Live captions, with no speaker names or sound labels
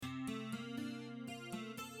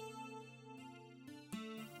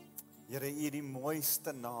Here, U die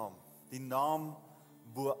mooiste naam, die naam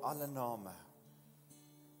bo alle name.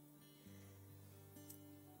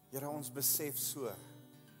 Here, ons besef so,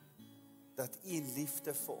 dat U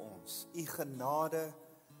liefde vir ons, U genade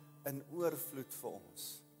in oorvloed vir ons.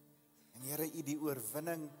 En Here, U die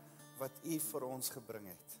oorwinning wat U vir ons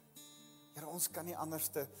gebring het. Here, ons kan nie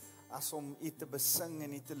anderste as om U te besing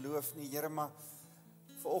en U te loof nie. Here, maar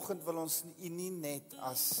vanoggend wil ons U nie net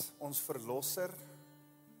as ons verlosser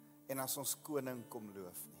en as ons koning kom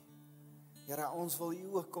loof nie. Here, ons wil U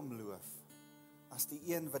ook kom loof as die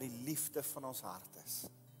een wat die liefde van ons hart is.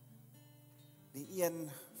 Die een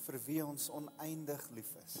vir wie ons oneindig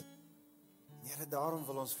lief is. Here, daarom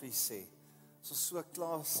wil ons vir U sê, as ons so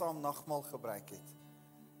klaar saam nagmaal gebruik het,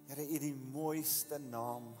 Here, U die mooiste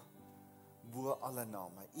naam bo alle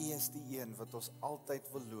name. U is die een wat ons altyd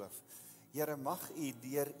wil loof. Here, mag U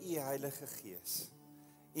deur U Heilige Gees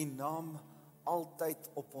U naam altyd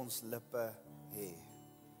op ons lippe hê.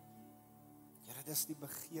 Here, dis die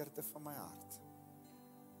begeerte van my hart.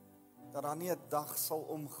 Dat daar nie 'n dag sal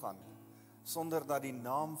omgaan sonder dat die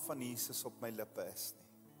naam van Jesus op my lippe is nie.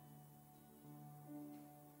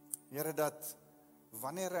 Here, dat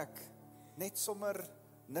wanneer ek net sommer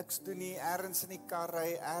niks doen nie, ergens in die kar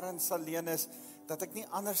ry, ergens alleen is, dat ek nie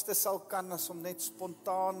anderste sal kan as om net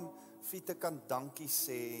spontaan vir U te kan dankie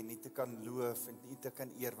sê en U te kan loof en U te kan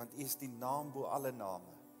eer, want U is die naam bo alle name.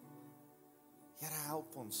 Here,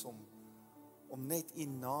 help ons om net U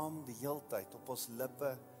naam die heeltyd op ons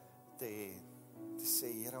lippe te hê, te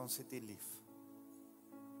sê, Here, ons het U lief.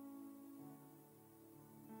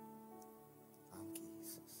 Dankie,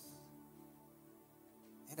 Jesus.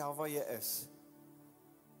 En daar waar jy is,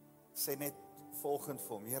 sê net volgend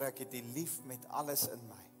vir hom, Here, ek het U lief met alles in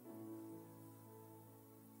my.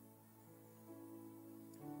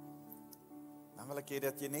 Dan wil ek hê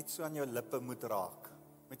dat jy net so aan jou lippe moet raak,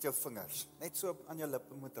 met jou vingers, net so aan jou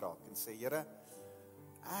lippe moet raak en sê, Here,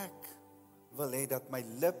 ek wil hê dat my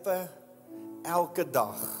lippe elke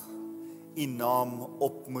dag U naam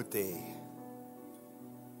op moet hê.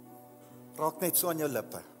 Raak net so aan jou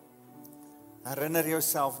lippe. Herinner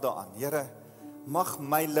jouself daaraan, Here, mag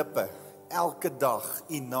my lippe elke dag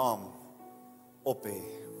U naam op hê.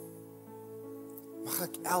 Mag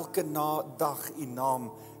ek elke dag U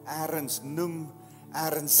naam ergens noem,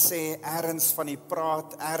 ergens sê, ergens van U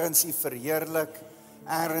praat, ergens U verheerlik,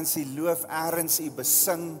 ergens U loof, ergens U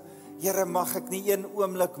besing. Here, mag ek nie een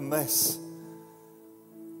oomblik mis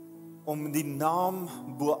om die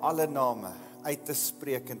naam bo alle name uit te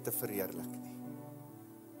spreek en te verheerlik nie.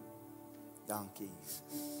 Dankie,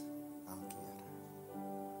 Jesus. Dankie, Here.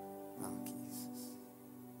 Dankie, Jesus.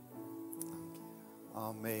 Dankie.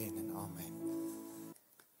 Amen en amen.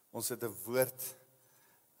 Ons het 'n woord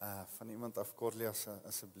van iemand af, Corlias,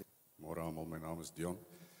 asseblief. Môre almal, my naam is Dion.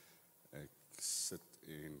 Ek sit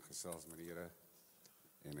en gesels met die Here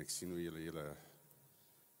en ek sien hoe julle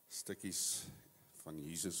stukkies van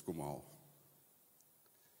Jesus kom haal.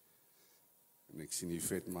 En ek sien die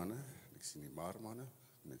vet manne, en ek sien die maar manne,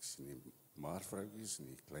 en ek sien die maar vroukies en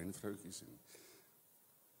die klein vroukies en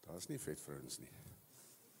daar's nie vet vrouens nie.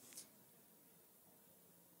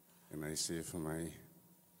 En hy sê vir my,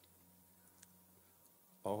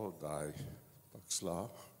 al daai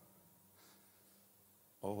bakslaag,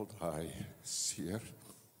 al daai seer,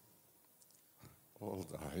 al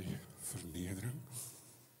daai vernedering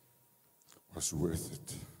was worth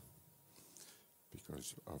it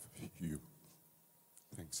because of you.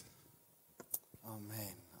 Thanks.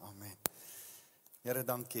 Amen, amen. Here,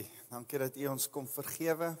 dankie. Dankie dat U ons kom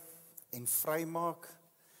vergewe en vrymaak.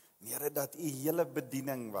 En Here, dat U hele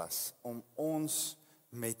bediening was om ons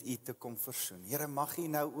met U te kom versoen. Here, mag U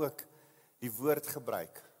nou ook die woord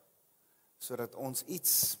gebruik, sodat ons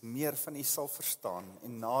iets meer van U sal verstaan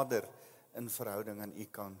en nader in verhouding aan U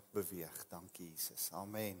kan beweeg. Dankie, Jesus.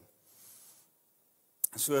 Amen.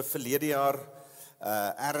 So verlede jaar,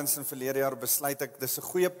 ergens in verlede jaar besluit ek, dis 'n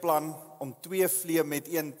goeie plan om 2 vleie met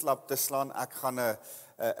 1 klap te slaan. Ek gaan 'n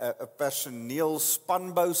personeel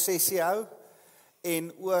spanbou sessie hou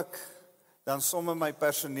en ook dan somme my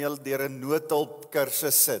personeel deur 'n noodhulp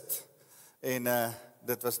kursus sit. En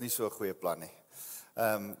dit was nie so 'n goeie plan nie.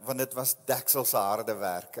 Want dit was dekselse harde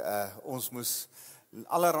werk. Ons moes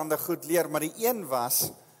allerhande goed leer, maar die een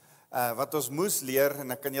was wat ons moes leer,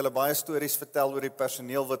 en ek kan julle baie stories vertel oor die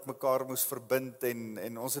personeel wat mekaar moes verbind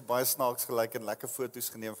en ons het baie snaaks gelyk en lekker foto's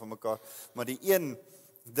geneem van mekaar, maar die een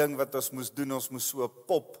ding wat ons moes doen, ons moes so 'n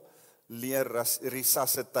pop leer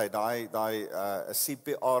resusciteit, daai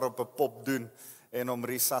CPR op 'n pop doen en om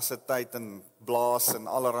resusciteit en blaas en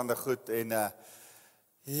allerhande goed en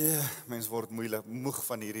Ja, mens word moeg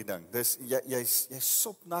van hierdie ding. Dis jy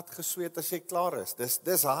sopnat gesweet as jy klaar is.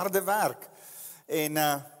 Dis harde werk. En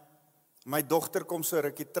my dogter kom so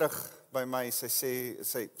rukkie terug by my. Sy sê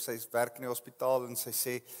sy werk in die hospitaal en sy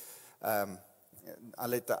sê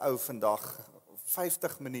hulle het 'n ou vandag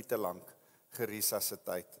 50 minute lank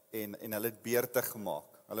geresusciteer en hulle het beurte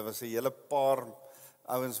gemaak. Hulle was 'n hele paar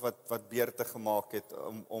ouens wat beurte gemaak het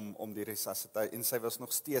om die resuscitasie en sy was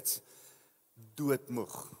nog steeds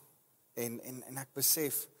doodmoeg. En ek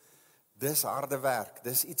besef dis harde werk,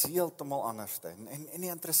 dis iets heeltemal anders. En die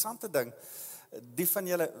interessante ding, die van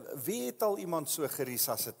julle, wie het al iemand so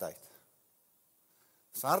geresusciteer?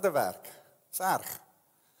 Dis harde werk, dis erg.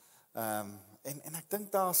 En ek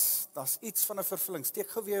dink daar's iets van 'n vervulling. Steek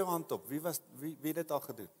gou weer jou hand op. Wie het dit al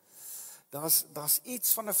gedoen? Daar's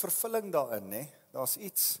iets van 'n vervulling daarin, né? Daar's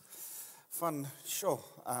iets van,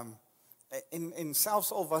 en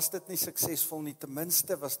selfs al was dit nie suksesvol nie, ten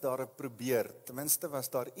minste was daar 'n probeer. Ten minste was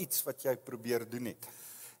daar iets wat jy probeer doen het.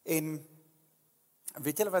 En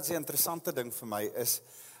weet julle wat 'n interessante ding vir my is,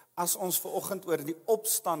 as ons vanoggend oor die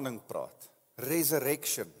opstanding praat,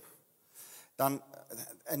 resurrection, dan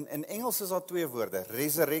in Engels is daar twee woorde,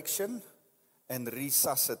 resurrection en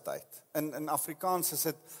resuscitate. In Afrikaans is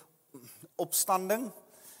dit opstanding.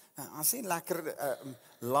 As jy lekker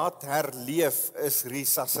laat herleef is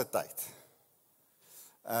resuscitate.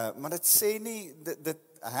 Maar dit sê nie, dit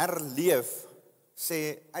herleef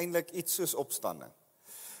sê eintlik iets soos opstanding.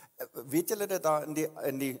 Weet julle dat daar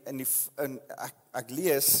ek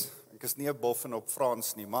lees, ek is nie 'n boffin op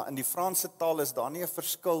Frans nie, maar in die Franse taal is daar nie 'n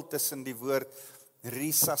verskil tussen die woord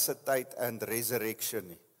resuscitate en resurrection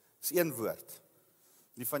nie. Dis een woord.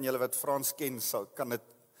 Die van julle wat Frans ken, kan dit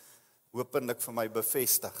hopelik vir my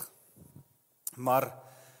bevestig. Maar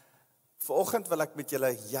vanoggend wil ek met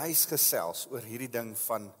julle juis gesels oor hierdie ding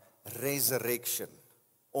van resurrection,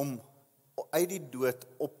 om uit die dood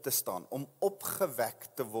op te staan, om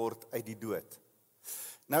opgewek te word uit die dood.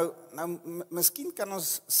 Nou miskien kan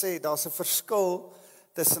ons sê daar's 'n verskil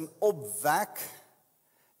tussen opwek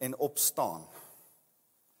en opstaan.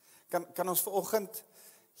 Kan ons vanoggend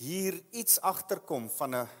hier iets agterkom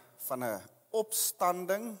van 'n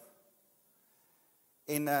opstanding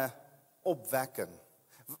en 'n opwekking?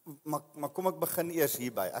 Maar kom ek begin eers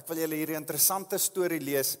hierby. Ek wil julle hierdie interessante storie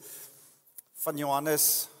lees van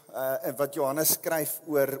Johannes, wat Johannes skryf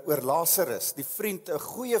oor Lazarus, die vriend, 'n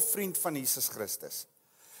goeie vriend van Jesus Christus.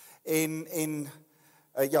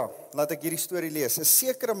 Laat ek hierdie storie lees. 'n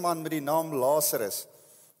sekere man met die naam Lazarus.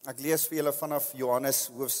 Ek lees vir julle vanaf Johannes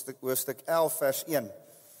hoofstuk 11 vers 1.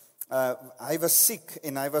 Hy was siek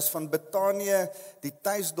en hy was van Betanië, die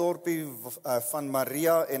tuisdorpie van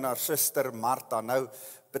Maria en haar suster Martha. Nou,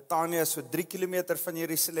 Betanië is so 3 kilometer van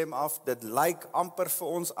Jerusalem af. Dit lyk amper vir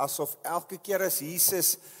ons asof elke keer as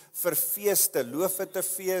Jesus vir feeste,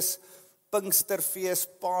 Loofhuttefees, Pinksterfees,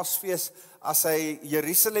 Paasfees, as hy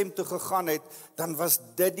Jerusalem toe gegaan het, dan was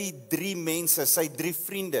dit die 3 mense, sy 3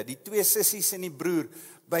 vriende, die 2 sissies en die broer,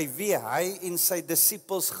 by wie hy en sy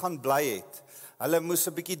disippels gaan bly het. Hulle moes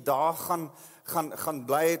 'n bietjie daar gaan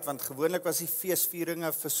bly het, want gewoonlik was die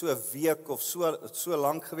feesvieringe vir so 'n week of so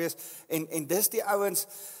lank gewees. En dis die ouens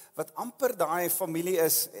wat amper daai familie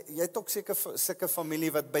is. Jy het ook seker sulke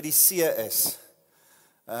familie wat by die see is.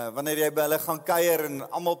 Wanneer jy by hulle gaan kuier en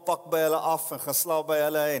almal pak by hulle af en gaan slaap by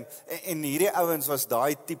hulle en hierdie ouens was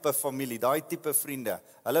daai tipe familie, daai tipe vriende.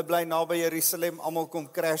 Hulle bly naby Jerusalem, almal kom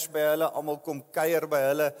crash by hulle, almal kom kuier by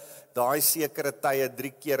hulle, daai sekere tye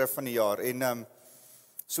 3 kere van die jaar. En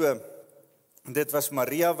dit was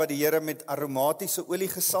Maria wat die Here met aromatiese olie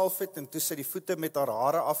gesalf het en toe sy die voete met haar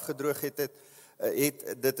hare afgedroog het,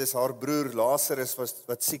 dit is haar broer Lazarus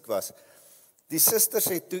wat siek was. Die susters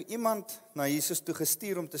het toe iemand na Jesus toe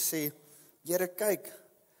gestuur om te sê, Here, kyk,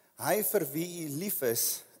 hy vir wie u lief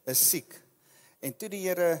is siek. En toe die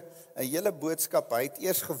Here 'n hele boodskap, hy het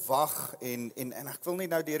eers gewag en ek wil nie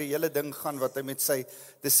nou deur die hele ding gaan wat hy met sy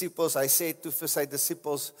disippels, hy sê toe vir sy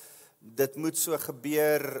disippels, dit moet so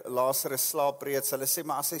gebeur, Lazarus slaap reeds. Hulle sê,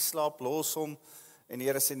 maar as hy slaap, los hom. En die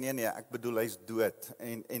Here sê, nee, ek bedoel hy's dood.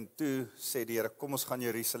 En toe sê die Here, kom ons gaan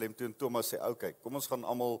Jerusalem toe. En Thomas sê, okay, kom ons gaan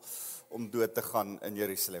almal om dood te gaan in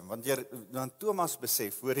Jerusalem. Want Thomas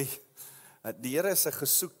besef, hoor die Here is 'n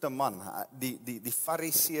gesoekte man. Die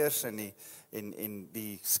fariseërs en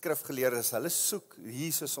die skrifgeleerdes, hulle soek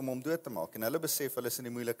Jesus om hom dood te maak. En hulle besef, hulle is in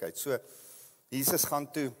die moeilikheid. So, Jesus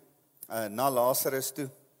gaan toe na Lazarus toe.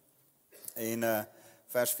 En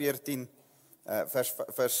vers 14,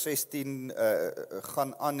 vers 16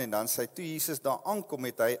 gaan aan en dan sê toe Jesus daar aankom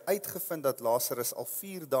het hy uitgevind dat Lazarus al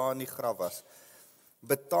 4 dae in die graf was.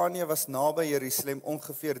 Betanië was naby Jerusalem,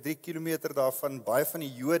 ongeveer 3 kilometer daarvan. Baie van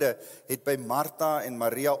die Jode het by Martha en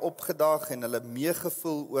Maria opgedaag en hulle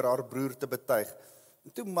meegevoel oor haar broer te betuig.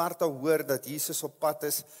 En toe Martha hoor dat Jesus op pad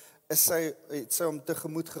is, het sy hom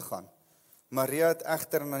tegemoet gegaan. Maria het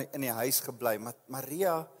egter in die huis gebly.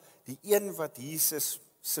 Maria, die een wat Jesus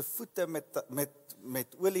se voete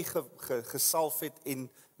met olie gesalf het en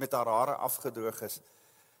met haar hare afgedroog is,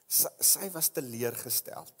 sy was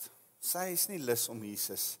teleurgesteld. Sy is nie lus om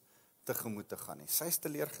Jesus tegemoet te gaan nie. Sy is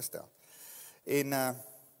teleurgesteld. En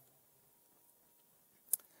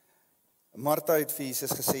Martha het vir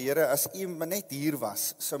Jesus gesê, Here, as U maar net hier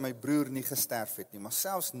was, sou my broer nie gesterf het nie. Maar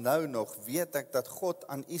selfs nou nog weet ek dat God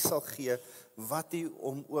aan U sal gee wat U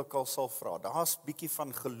hom ook al sal vra. Daar's bietjie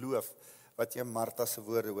van geloof wat jy Martha se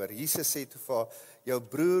woorde hoor. Jesus sê toe vir haar, jou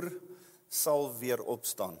broer sal weer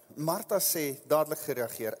opstaan. Martha sê dadelik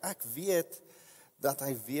gereageer, ek weet dat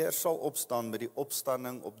hy weer sal opstaan met die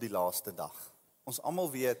opstanding op die laaste dag. Ons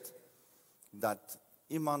almal weet dat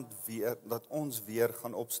dat ons weer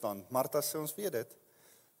gaan opstaan. Martha sê ons weet dit.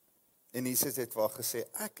 En Jesus het vir haar gesê,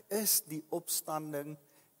 ek is die opstanding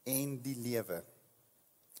en die lewe.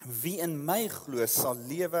 Wie in my glo sal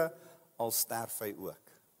lewe al sterf hy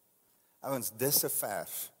ook. Ouens, dis 'n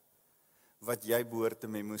vers wat jy behoort te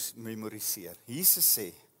memoriseer. Jesus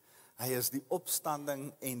sê, hy is die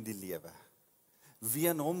opstanding en die lewe. Wie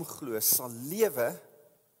in hom glo sal lewe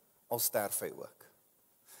al sterf hy ook.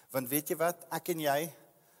 Want weet jy wat, ek en jy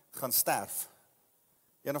gaan sterf,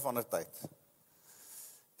 een of ander tyd.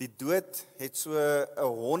 Die dood het so 'n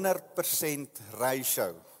 100%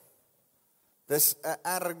 ratio. Dis 'n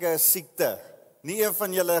erge siekte. Nie een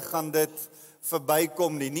van julle gaan dit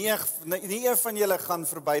verbykom nie. Nie een van julle gaan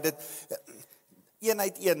verby dit. Een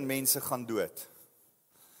uit een mense gaan dood.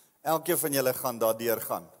 Elkeen van julle gaan daardeur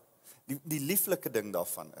gaan. Die lieflike ding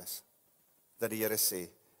daarvan is, dat die Here sê,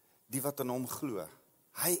 die wat in hom glo,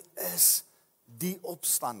 hy is die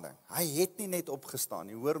opstanding. Hy het nie net opgestaan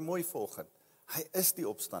nie, hoor mooi volgende. Hy is die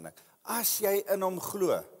opstanding. As jy in hom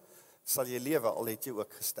glo, sal jy lewe, al het jy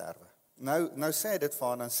ook gesterwe. Nou sê hy dit vir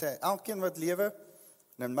haar, dan sê hy, elkeen wat lewe,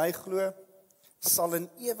 en in my glo, sal in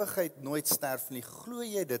ewigheid nooit sterf nie. Glo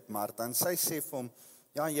jy dit, Martha? En sy sê vir hom,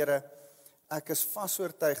 ja Here, ek is vas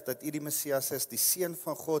oortuig dat U die Messias is, die Seun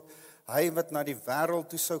van God, hy wat na die wêreld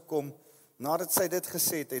toe sou kom. Nadat sy dit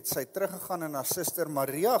gesê het, het sy teruggegaan en haar suster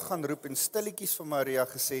Maria gaan roep en stilletjies vir Maria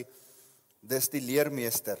gesê, dis die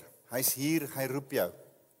leermeester, hy's hier, hy roep jou.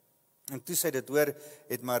 En toe sy dit hoor,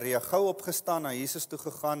 het Maria gou opgestaan, na Jesus toe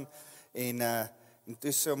gegaan en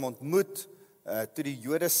toe sy hom ontmoet, toe die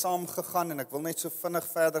Jode saam gegaan, en ek wil net so vinnig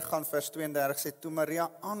verder gaan, vers 32 sê, toe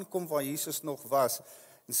Maria aankom waar Jesus nog was,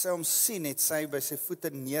 en sy hom sien, het sy by sy voete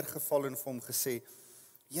neergeval en vir hom gesê,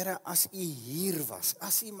 Here, as U hier was,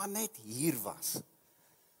 as U maar net hier was,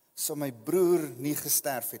 sou my broer nie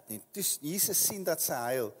gesterf het nie. Toe Jesus sien dat sy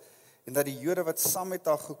huil, en dat die Jode wat saam met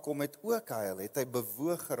haar gekom het ook huil, het hy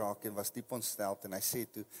bewoog geraak en was diep ontsteld, en hy sê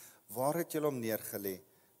toe, waar het julle hom neergelê?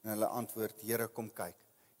 En hulle antwoord, Here, kom kyk.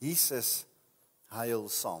 Jesus huil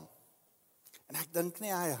saam. En ek dink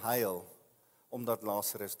nie hy huil omdat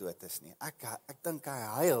Lazarus dood is nie. Ek dink hy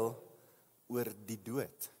huil oor die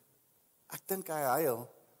dood. Ek dink hy huil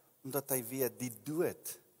omdat hy weet die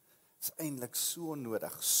dood is eintlik so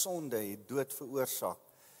onnodig. Sonde het dood veroorsaak.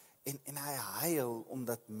 En hy huil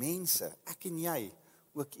omdat mense, ek en jy,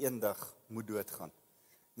 ook eendag moet doodgaan.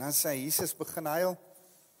 En dan sê Jesus begin huil.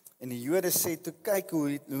 En die Jode sê, toe kyk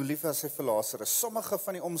hoe lief was hy vir Lazarus. Sommige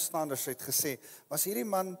van die omstanders het gesê, was hierdie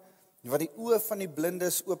man wat die oë van die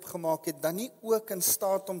blindes oopgemaak het, dan nie ook in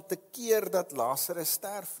staat om te keer dat Lazarus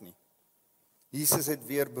sterf nie. Jesus het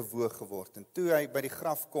weer bewoog geword. En toe hy by die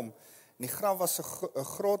graf kom, en die graf was 'n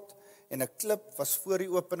grot, en 'n klip was voor die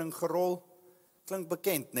opening gerol. Klink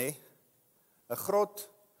bekend, né? 'n grot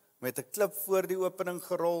met 'n klip voor die opening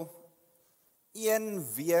gerol.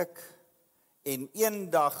 1 week en 1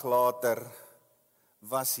 dag later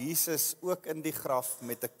was Jesus ook in die graf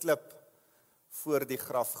met 'n klip voor die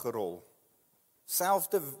graf gerol.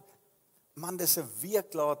 Selfde man, dis 'n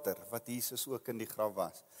week later wat Jesus ook in die graf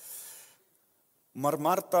was. Maar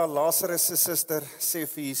Martha, Lazarus se suster, sê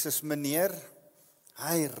vir Jesus, meneer,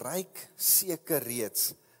 hy ruik seker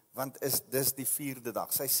reeds, want dis die 4de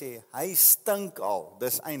dag. Sy sê, hy stink al,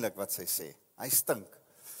 dis eintlik wat sy sê, hy stink.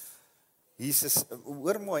 Jesus,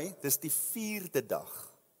 hoor mooi, dis die 4de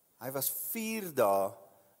dag. Hy was 4 dae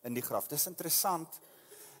in die graf. Dis interessant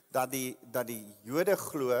dat die Jode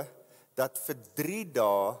glo dat vir 3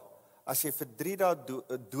 dae, as jy vir 3 dae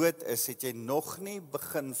dood is, het jy nog nie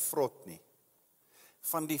begin vrot nie.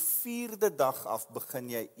 van die 4de dag af begin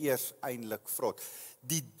jy eers eintlik vrot.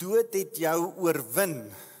 Die dood het jou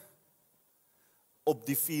oorwin op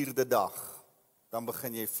die 4de dag, dan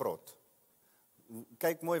begin jy vrot.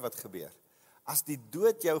 Kyk mooi wat gebeur. As die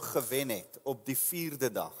dood jou gewen het op die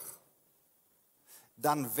 4de dag,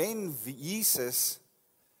 dan wen Jesus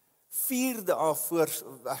 4 dae voor,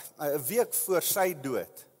 'n week voor sy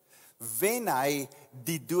dood, wen hy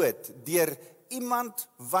die dood deur iemand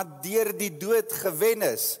wat deur die dood gewen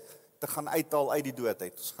is, te gaan uithaal uit die dood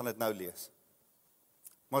uit. Ons gaan dit nou lees.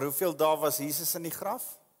 Maar hoeveel dae was Jesus in die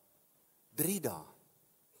graf? 3 dae.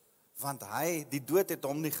 Want die dood het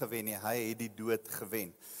hom nie gewen nie, hy het die dood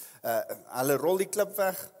gewen. Hulle rol die klip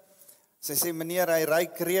weg. Sy sê, meneer, hy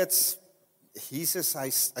ruik reeds. Jesus,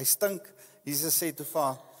 hy stink. Jesus sê toe vir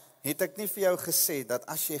haar, het ek nie vir jou gesê, dat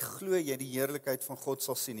as jy glo, jy die heerlikheid van God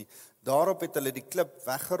sal sien nie. Daarop het hulle die klip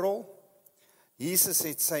weggerol. Jesus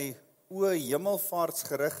het sy oë hemelvaarts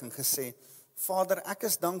gerig en gesê, Vader, ek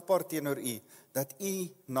is dankbaar teenoor u, dat u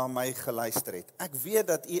na my geluister het. Ek weet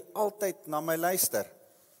dat u altyd na my luister.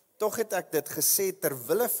 Tog het ek dit gesê, ter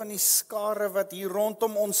wille van die skare wat hier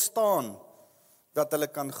rondom ons staan, dat hulle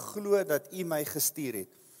kan glo dat u my gestuur het.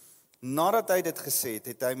 Nadat hy dit gesê het,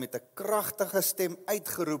 het hy met 'n kragtige stem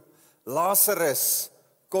uitgeroep, Lazarus,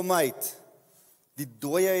 kom uit. Die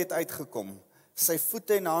dooie het uitgekom. Sy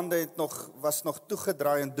voete en hande was nog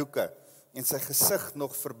toegedraai in doeke en sy gesig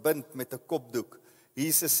nog verbind met 'n kopdoek.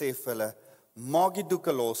 Jesus sê vir hulle, maak die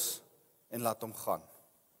doeke los en laat hom gaan.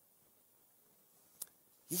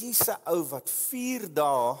 Hier is 'n ou wat 4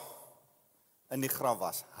 dae in die graf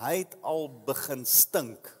was. Hy het al begin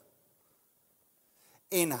stink.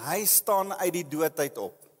 En hy staan uit die dood uit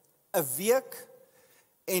op. 'n week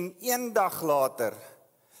en 1 dag later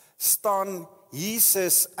staan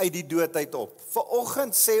Jesus uit die dood uit op.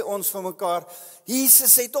 Vanoggend sê ons vir mekaar,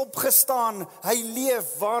 Jesus het opgestaan, hy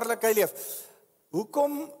leef, waarlik hy leef.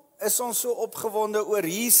 Hoekom is ons so opgewonde oor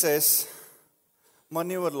Jesus, maar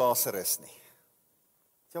nie oor Lazarus nie?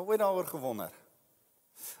 Het jy ooit daaroor gewonder?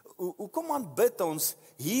 Hoekom aanbid ons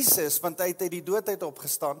Jesus, want hy het uit die dood uit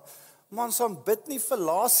opgestaan, maar ons aanbid nie vir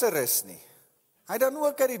Lazarus nie. Hy het dan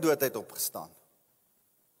ook uit die dood uit opgestaan.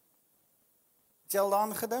 Het jy al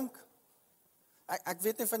daaraan gedink? Ek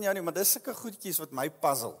weet nie van jou nie, maar dis sulke goedjies wat my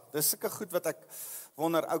puzzle. Dis sulke goed wat ek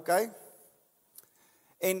wonder, okay.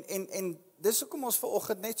 En dis hoekom ons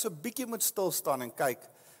vanoggend net so bietjie moet stil staan en kyk,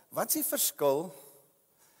 wat is die verskil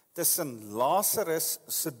tussen Lazarus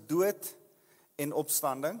se dood en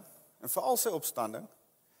opstanding, en veral sy opstanding,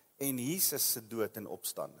 en Jesus se dood en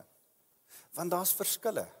opstanding? Want daar's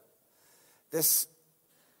verskille. Dis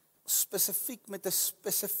spesifiek met 'n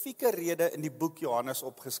spesifieke rede in die boek Johannes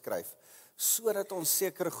opgeskryf, sodat ons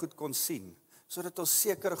sekere goed kon sien, sodat ons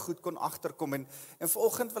sekere goed kon agterkom. En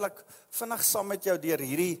vanoggend wil ek vinnig saam met jou deur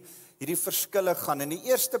hierdie verskille gaan. In die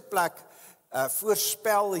eerste plek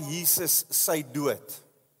voorspel Jesus sy dood.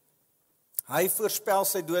 Hy voorspel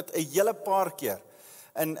sy dood 'n hele paar keer.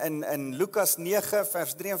 In Lukas 9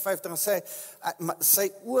 vers 53 sê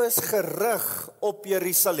sy oë is gerig op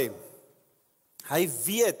Jerusalem. Hy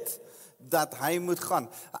weet dat hy moet gaan.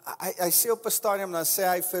 Hy sê op 'n stadium, dan sê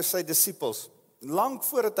hy vir sy disippels, lank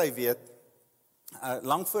voor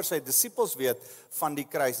sy disippels weet van die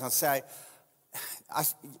kruis, dan sê hy,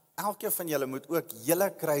 as elkeen van julle moet ook julle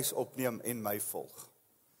kruis opneem en my volg.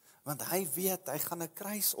 Want hy weet, hy gaan 'n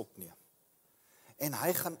kruis opneem. En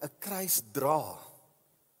hy gaan 'n kruis dra.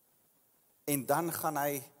 En dan gaan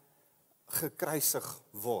hy gekruisig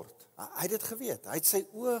word. Hy het dit geweet. Hy het sy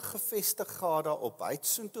oë gefestig gehad daarop. Hy het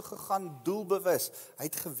soontoe gegaan doelbewus. Hy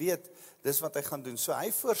het geweet dis wat hy gaan doen. So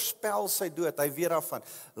hy voorspel sy dood. Hy weet daarvan.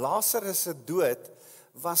 Lazarus se dood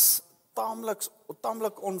was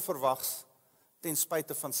taamlik onverwags ten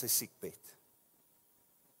spyte van sy siekbed.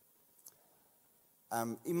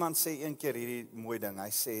 Iemand sê een keer hierdie mooi ding. Hy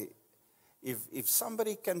sê if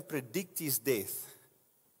somebody can predict his death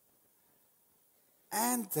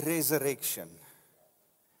and resurrection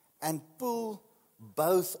and pull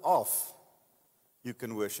both off, you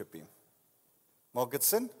can worship him. Maak dit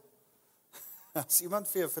sin? As iemand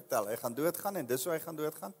vir jou vertel, hy gaan doodgaan en dis hoe hy gaan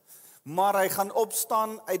doodgaan, maar hy gaan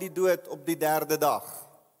opstaan uit die dood op die 3de dag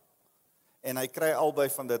en hy kry albei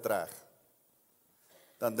van dit reg,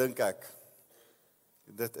 dan dink ek,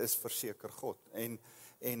 dit is verseker God. En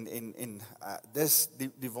dis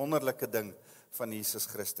die wonderlike ding van Jesus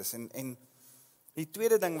Christus. En die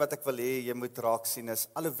tweede ding wat ek wil hê jy moet raak sien is,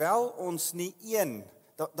 alhoewel ons nie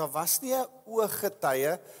daar was nie 'n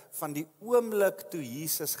ooggetuie van die oomblik toe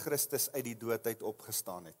Jesus Christus uit die dood uit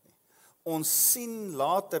opgestaan het nie. Ons sien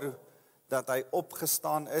later dat hy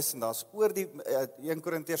opgestaan is, en daar's oor die 1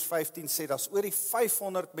 Korintiërs 15 sê, daar's oor die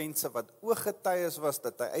 500 mense wat ooggetuies was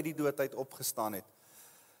dat hy uit die dood uit opgestaan het.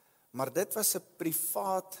 Maar dit was 'n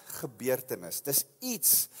privaat gebeurtenis. Dis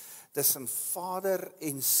iets tussen Vader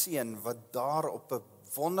en Seun wat daar op 'n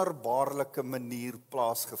wonderbaarlike manier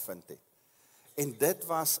plaasgevind het. En dit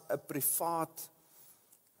was 'n privaat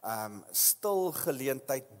stil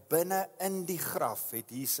geleentheid binne in die graf het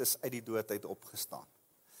Jesus uit die dood uit opgestaan.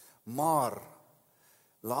 Maar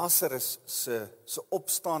Lazarus se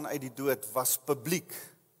opstaan uit die dood was publiek.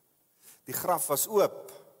 Die graf was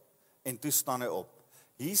oop en toe staan hy op.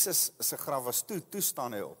 Jesus se graf was toe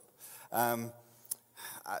staan hy op.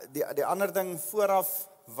 Die ander ding vooraf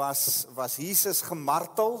was Jesus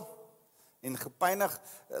gemartel en gepynig.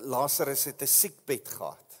 Lazarus het 'n siekbed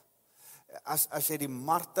gehad. As jy die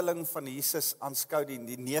marteling van Jesus aanskou,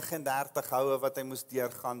 die 39 houe wat hy moes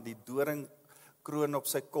deurgaan, die doringkroon op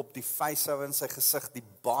sy kop, die vyshou in sy gesig, die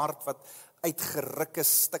baard wat uitgeruk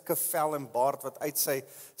is, stukke vel en baard wat uit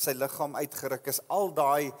sy liggaam uitgeruk is, al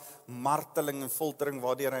daai marteling en foltering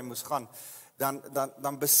waardeur hy moes gaan,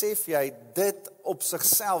 dan besef jy, dit op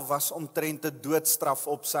sigself was omtrent 'n doodstraf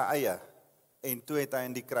op sy eie. En toe het hy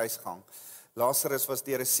in die kruis gehang. Lazarus was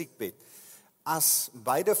deur 'n siekbed. As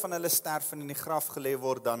beide van hulle sterf en in die graf gelê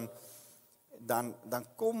word, dan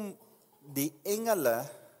kom die engele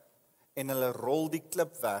en hulle rol die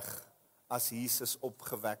klip weg as Jesus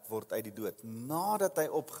opgewek word uit die dood. Nadat hy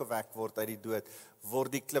opgewek word uit die dood,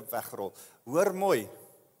 word die klip weggerol. Hoor mooi,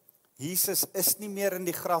 Jesus is nie meer in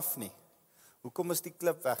die graf nie. Hoekom is die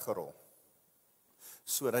klip weggerol?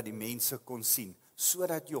 Sodat die mense kon sien,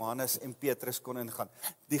 sodat Johannes en Petrus kon ingaan.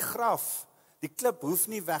 Die graf, die klip hoef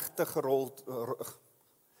nie weg te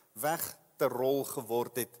rol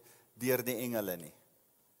geword het deur die engele nie.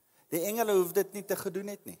 Die engele hoef dit nie te gedoen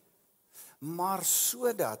het nie. Maar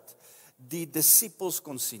sodat die disippels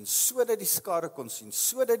kon sien, sodat die skare kon sien,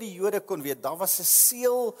 sodat die Jode kon weet, daar was 'n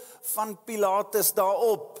seël van Pilatus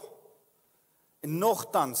daarop. En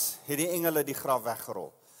nogtans het die engele die graf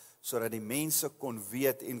weggerol, sodat die mense kon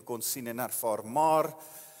weet en kon sien en ervaar. Maar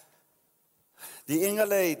die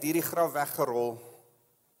engele het hierdie graf weggerol,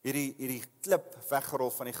 hierdie klip weggerol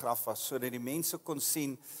van die graf was, sodat die mense kon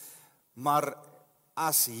sien. Maar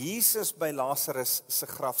as Jesus by Lazarus se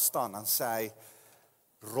graf staan, dan sê hy,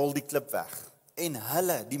 rol die klip weg. En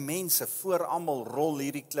hulle, die mense voor almal, rol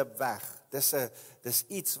hierdie klip weg. Dis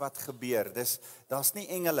iets wat gebeur. Daar's nie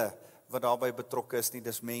engele wat daarbey betrokke is nie,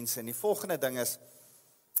 dis mense. En die volgende ding is,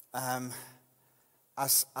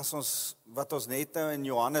 as ons, wat ons net nou in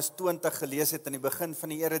Johannes 20 gelees het in die begin van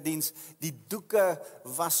die erediens, die doeke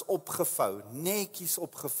was opgevou, netjies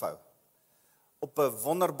opgevou, op 'n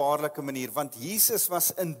wonderbaarlike manier, want Jesus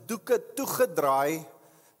was in doeke toegedraai,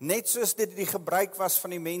 net soos dit die gebruik was van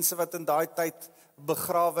die mense wat in daai tyd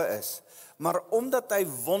begrawe is. Maar omdat hy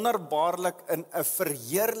wonderbaarlik in 'n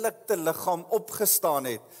verheerlikte liggaam opgestaan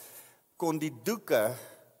het, kon die doeke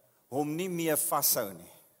hom nie meer vashou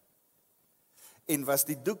nie. En was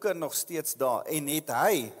die doeke nog steeds daar, en het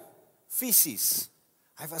hy fisies,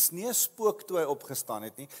 hy was nie 'n spook toe hy opgestaan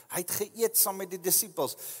het nie, hy het geëet saam met die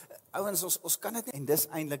disippels. Ouens, ons kan dit nie, en dis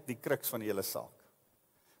eintlik die kruks van die hele saak.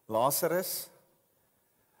 Lazarus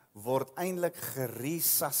word eintlik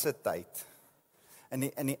geresusciteer. In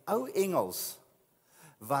die ou Engels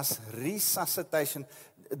was resuscitation,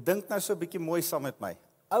 dink nou so 'n bietjie mooi saam met my.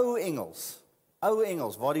 Ou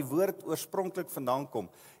Engels, waar die woord oorspronklik vandaan kom,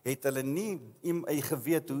 het hulle nie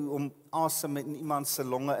geweet hoe om asem in iemand se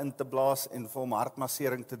longe in te blaas en vir hom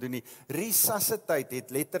hartmassering te doen nie. Resuscitate het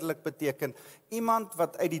letterlik beteken iemand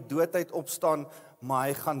wat uit die dood uit opstaan, maar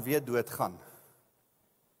hy gaan weer doodgaan.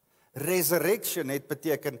 Resurrection het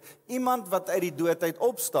beteken iemand wat uit die dood uit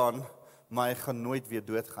opstaan, maar hy gaan nooit weer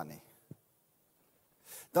doodgaan nie.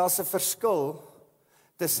 Daar's 'n verskil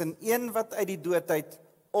tussen een wat uit die dood uit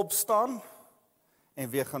opstaan en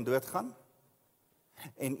weer gaan doodgaan,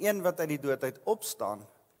 en een wat uit die dood uit opstaan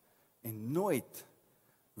en nooit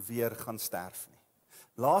weer gaan sterf nie.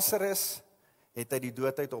 Lazarus het uit die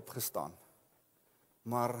dood uit opgestaan,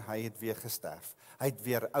 maar hy het weer gesterf. Hy het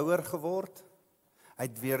weer ouer geword, hy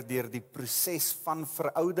het weer deur die proses van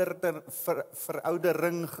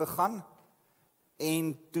veroudering gegaan,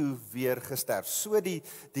 en toe weer gesterf. So die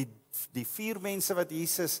 4 mense wat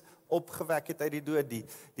Jesus opgewek het uit die dood,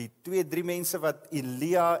 die 2-3 mense wat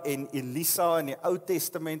Elia en Elisa in die Ou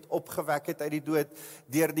Testament opgewek het uit die dood,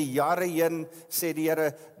 deur die jare heen sê die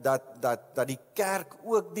Here dat die kerk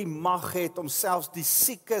ook die mag het om selfs die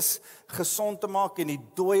siekes gesond te maak en die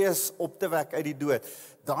dooies op te wek uit die dood.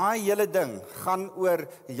 Daai hele ding gaan oor,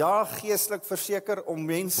 ja, geestelik verseker om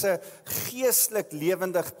mense geestelik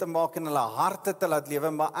lewendig te maak en hulle harte te laat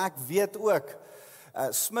lewe, maar ek weet ook,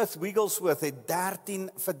 Smith Wigglesworth het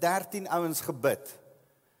vir 13 ouens gebid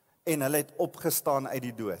en hulle het opgestaan uit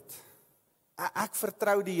die dood. Ek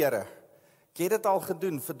vertrou die Here. Ek het dit al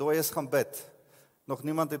gedoen, vir dooies gaan bid. Nog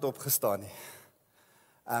niemand het opgestaan nie.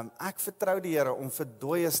 Ek vertrou die Here om vir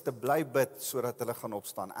dooies te bly bid sodat hulle gaan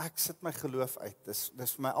opstaan. Ek sit my geloof uit. Dis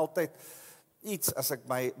vir my altyd iets as ek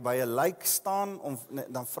by 'n lijk staan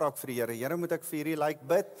dan vra ek vir die Here, Here, moet ek vir hierdie lijk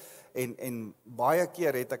bid? En baie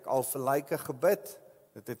keer het ek al vir lyke gebid.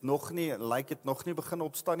 Dit het nog nie, lijk het nog nie begin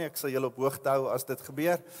opstaan nie. Ek sal julle op hoogte hou as dit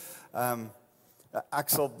gebeur. Ek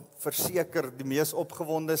sal verseker die mees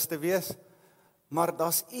opgewondeste wees. Maar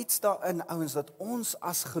daar's iets daarin, ouens, dat ons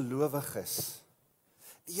as gelowiges,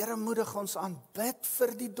 die Here moedig ons aan, bid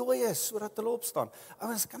vir die dooies sodat hulle opstaan.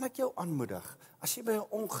 Ouens, kan ek jou aanmoedig? As jy by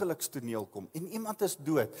 'n ongelukstoneel kom en iemand is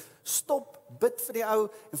dood, stop, bid vir die ou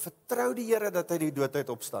en vertrou die Here dat hy die dood uit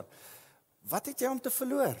opstaan. Wat het jy om te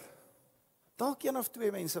verloor? Dalk 1 of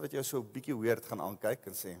 2 mense wat jou so 'n bietjie weird gaan aankyk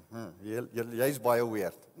en sê, jy's baie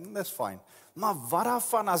weird. Dis fyn. Maar wat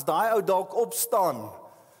daarvan as daai ou dalk opstaan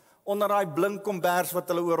onder daai blink kombers wat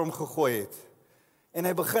hulle oor hom gegooi het en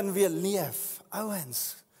hy begin weer leef?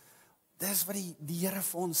 Ouens, dis wat die Here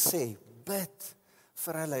vir ons sê, bid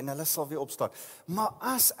vir hulle en hulle sal weer opstaan. Maar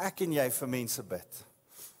as ek en jy vir mense bid,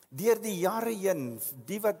 deur die jare heen,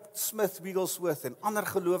 die wat Smith Wigglesworth en ander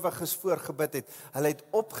gelowiges voorgebid het, hulle het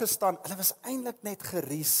opgestaan, hulle was eintlik net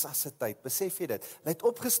geresusciteerd, besef jy dit? Hulle het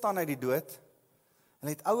opgestaan uit die dood,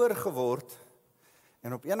 hulle het ouer geword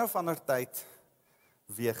en op een of ander tyd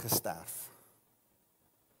weer gesterf.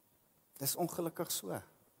 Dis ongelukkig so.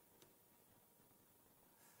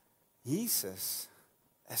 Jesus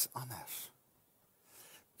is anders.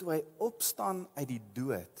 Toe hy opstaan uit die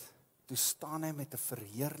dood, toe staan hy met 'n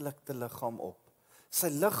verheerlikte liggaam op. Sy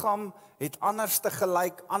liggaam het anders te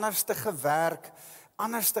gelyk, anders te gewerk,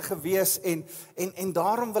 anders te gewees en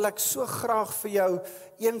daarom wil ek so graag vir jou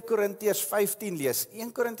 1 Korintiërs 15 lees.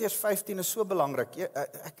 1 Korintiërs 15 is so belangrik.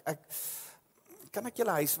 Kan ek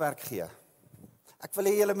julle huiswerk gee? Ek wil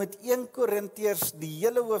hê julle met 1 Korintiërs die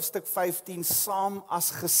hele hoofstuk 15 saam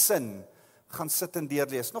as gesin gaan sit en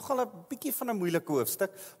deurlees. Nogal 'n bietjie van 'n moeilike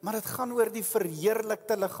hoofstuk, maar dit gaan oor die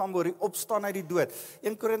verheerlikte liggaam, oor die opstaan uit die dood.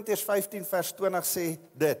 1 Korintiërs 15 vers 20 sê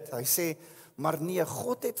dit. Hy sê, maar nee,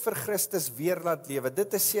 God het vir Christus weer laat lewe.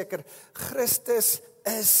 Dit is seker, Christus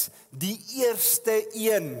is die eerste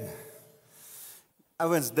een.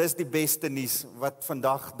 Ouens, dis die beste nuus wat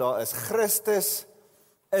vandag daar is. Christus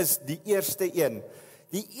is die eerste een.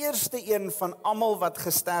 Die eerste een van almal wat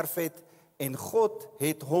gesterf het, en God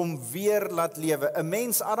het hom weer laat lewe. 'n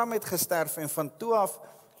Mens, Adam, het gesterf en van toe af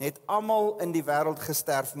het almal in die wêreld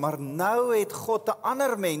gesterf. Maar nou het God 'n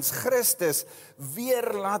ander mens, Christus,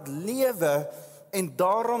 weer laat lewe en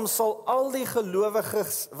daarom sal al die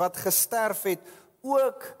gelowiges wat gesterf het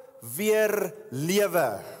ook weer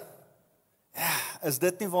lewe. Ja, is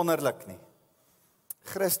dit nie wonderlik nie?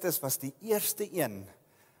 Christus was die eerste een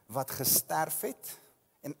wat gesterf het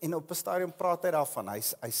en op 'n stadium praat hy daarvan.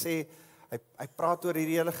 Hy sê Hy praat oor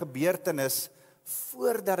hierdie hele gebeurtenis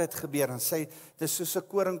voordat dit gebeur en sê dit is soos 'n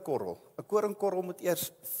koringkorrel. 'n Koringkorrel moet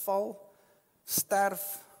eers val,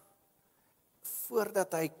 sterf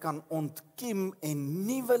voordat hy kan ontkiem en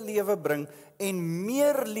nuwe lewe bring en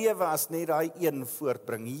meer lewe as net daai een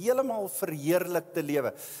voortbring. Heeltemal verheerlikte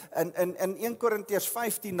lewe. In 1 Korintiërs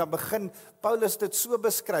 15 dan begin Paulus dit so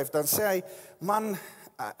beskryf, dan sê hy, man,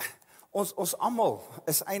 Ons almal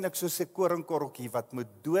is eintlik soos 'n koringkorreltjie wat moet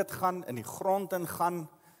doodgaan, in die grond ingaan,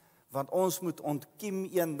 want ons moet ontkiem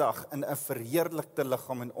eendag in 'n verheerlikte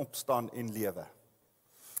liggaam en opstaan en lewe.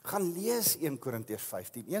 Gaan lees 1 Korintiërs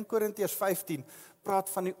 15. 1 Korintiërs 15 praat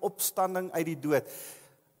van die opstanding uit die dood.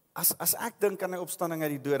 As ek dink aan die opstanding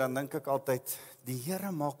uit die dood, dan dink ek altyd, die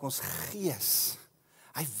Here maak ons gees.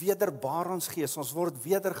 Hy wederbaar ons gees, ons word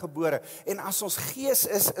wedergebore. En as ons gees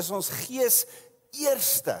is ons gees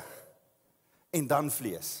eerste. En dan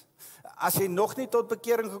vlees. As jy nog nie tot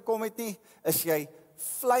bekering gekom het nie, is jy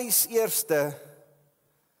vleis eerste,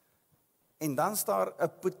 en dan is daar 'n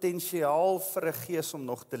potensiaal vir 'n gees om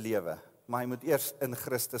nog te lewe, maar hy moet eers in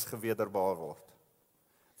Christus gewederbaar word.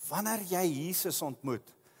 Wanneer jy Jesus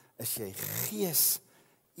ontmoet, is jy gees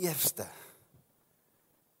eerste.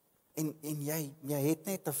 En jy het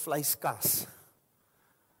net 'n vleiskas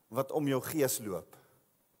wat om jou gees loop.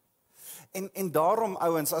 En daarom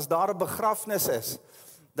ouens, as daar 'n begrafnis is,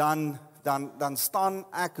 dan staan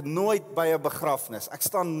ek nooit by 'n begrafnis. Ek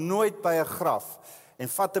staan nooit by 'n graf en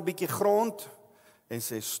vat 'n bietjie grond en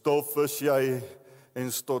sê stof is jy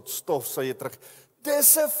en tot stof sal jy terug.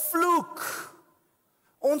 Dis 'n vloek.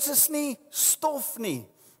 Ons is nie stof nie.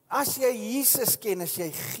 As jy Jesus ken, is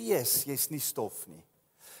jy gees, jy's nie stof nie.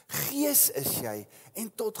 Gees is jy en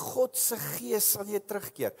tot God se gees sal jy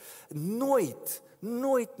terugkeer. Nooit.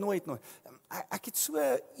 Ek het so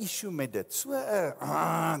 'n issue met dit, so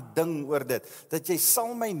 'n ding oor dit, dat jy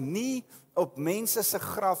sal my nie op mense se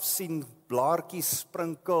graf sien, blaartjies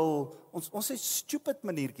sprinkel. Ons het stupid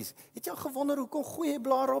maniertjies. Het jy al gewonder hoekom gooi jy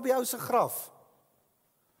blare op die ou se graf?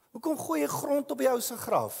 Hoekom gooi jy grond op die ou se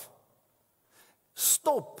graf?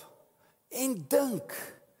 Stop en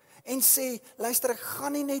dink en sê, luister, ek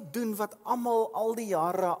gaan nie net doen wat almal al die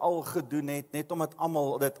jare al gedoen het, net omdat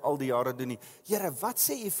almal dit al die jare doen nie. Here, wat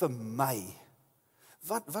sê U vir my?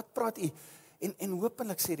 Wat praat U? En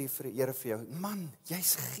hopelik sê die Here vir jou, man,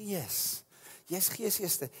 jy's gees. Jy's gees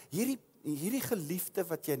eerste. Hierdie geliefde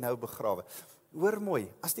wat jy nou begrawe. Hoor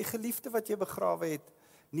mooi, as die geliefde wat jy begrawe het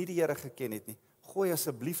nie die Here geken het nie, gooi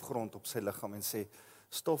asseblief grond op sy liggaam en sê,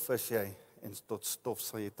 stof is jy en tot stof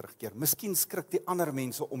sal jy terugkeer. Miskien skrik die ander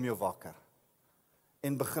mense om jou wakker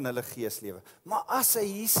en begin hulle gees lewe. Maar as hy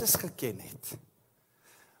Jesus geken het,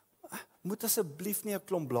 moet asseblief nie 'n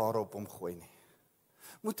klomp blare op hom gooi nie.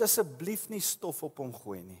 Moet asseblief nie stof op hom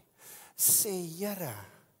gooi nie. Sê, Here,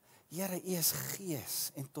 U is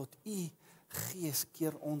gees en tot U gees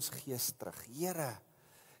keer ons gees terug.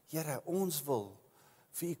 Here, ons wil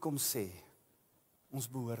vir U kom sê, ons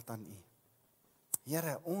behoort aan U.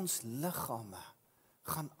 Here, ons liggame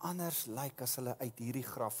gaan anders lyk as hulle uit hierdie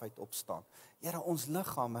graf uit opstaan. Here, ons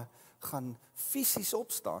liggame gaan fisies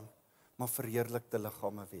opstaan, maar verheerlikte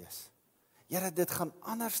liggame wees. Here, dit gaan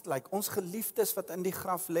anders lyk. Ons geliefdes wat in die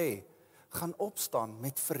graf lê, gaan opstaan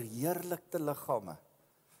met verheerlikte liggame.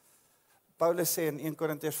 Paulus sê in 1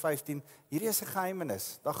 Korintiërs 15, hierdie is 'n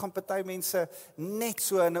geheimenis. Daar gaan party mense net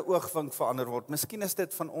so in 'n oogwink verander word. Miskien is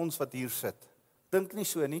dit van ons wat hier sit. Dink nie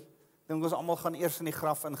so nie. Dink ons almal gaan eers in die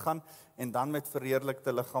graf ingaan en dan met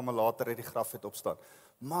verheerlikte liggame later uit die graf uit opstaan.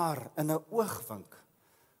 Maar in 'n oogwink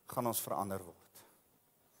gaan ons verander word.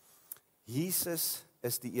 Jesus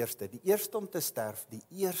is die eerste om te sterf, die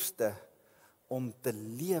eerste om te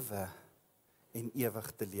lewe en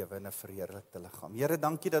ewig te lewe in 'n verheerlikte liggaam. Here,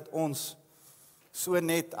 dankie dat ons so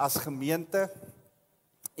net as gemeente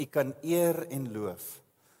U kan eer en loof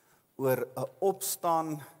oor 'n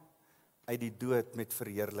opstaan uit die dood met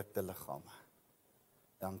verheerlikte liggame.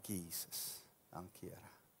 Dankie Jesus. Dankie Here.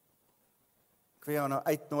 Ek wil jou nou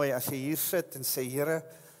uitnooi as jy hier sit en sê, Here,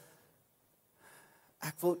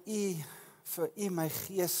 ek wil vir U my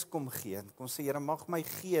gees kom gee. Kom sê, Here, mag my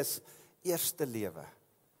gees eerste lewe.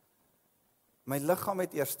 My liggaam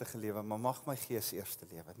het eerste gelewe, maar mag my gees eerste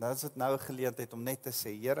lewe. Nou is dit nou 'n geleentheid om net te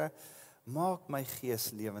sê, Here, maak my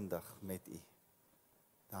gees lewendig met U.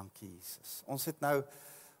 Dankie Jesus.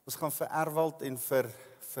 Ons gaan vir Erwald en vir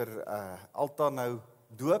Alta nou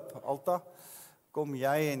doop. Alta, kom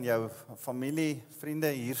jy en jou familie,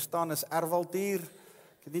 vriende hier staan. Is Erwald hier?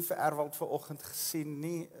 Ek het nie vir Erwald vanoggend gesien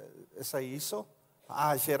nie. Is hy hierso?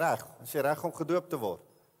 Is jy reg? Is jy reg om gedoop te word?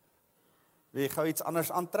 Wil jy gou iets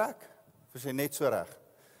anders aantrek? Of is jy net so reg?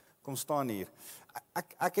 Kom staan hier.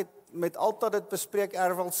 Ek het met Alta dit bespreek,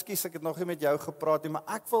 Erwald, skus, ek het nog nie met jou gepraat nie, maar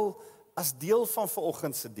ek wil as deel van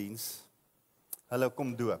vanoggend se diens hulle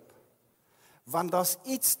kom doop. Want daar's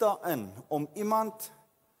iets daarin om iemand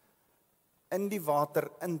in die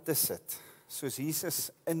water in te sit, soos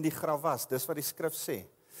Jesus in die graf was, dis wat die skrif sê,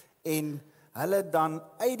 en hulle dan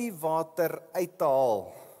uit die water uit te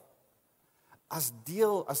haal, as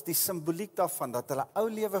die simboliek daarvan, dat hulle ou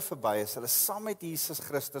lewe verby is, hulle saam met Jesus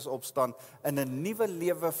Christus opstaan, in 'n nuwe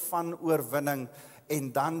lewe van oorwinning,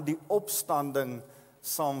 en dan die opstanding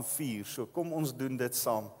saam vier. So kom ons doen dit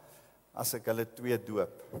saam, as ek hulle twee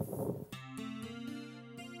doop.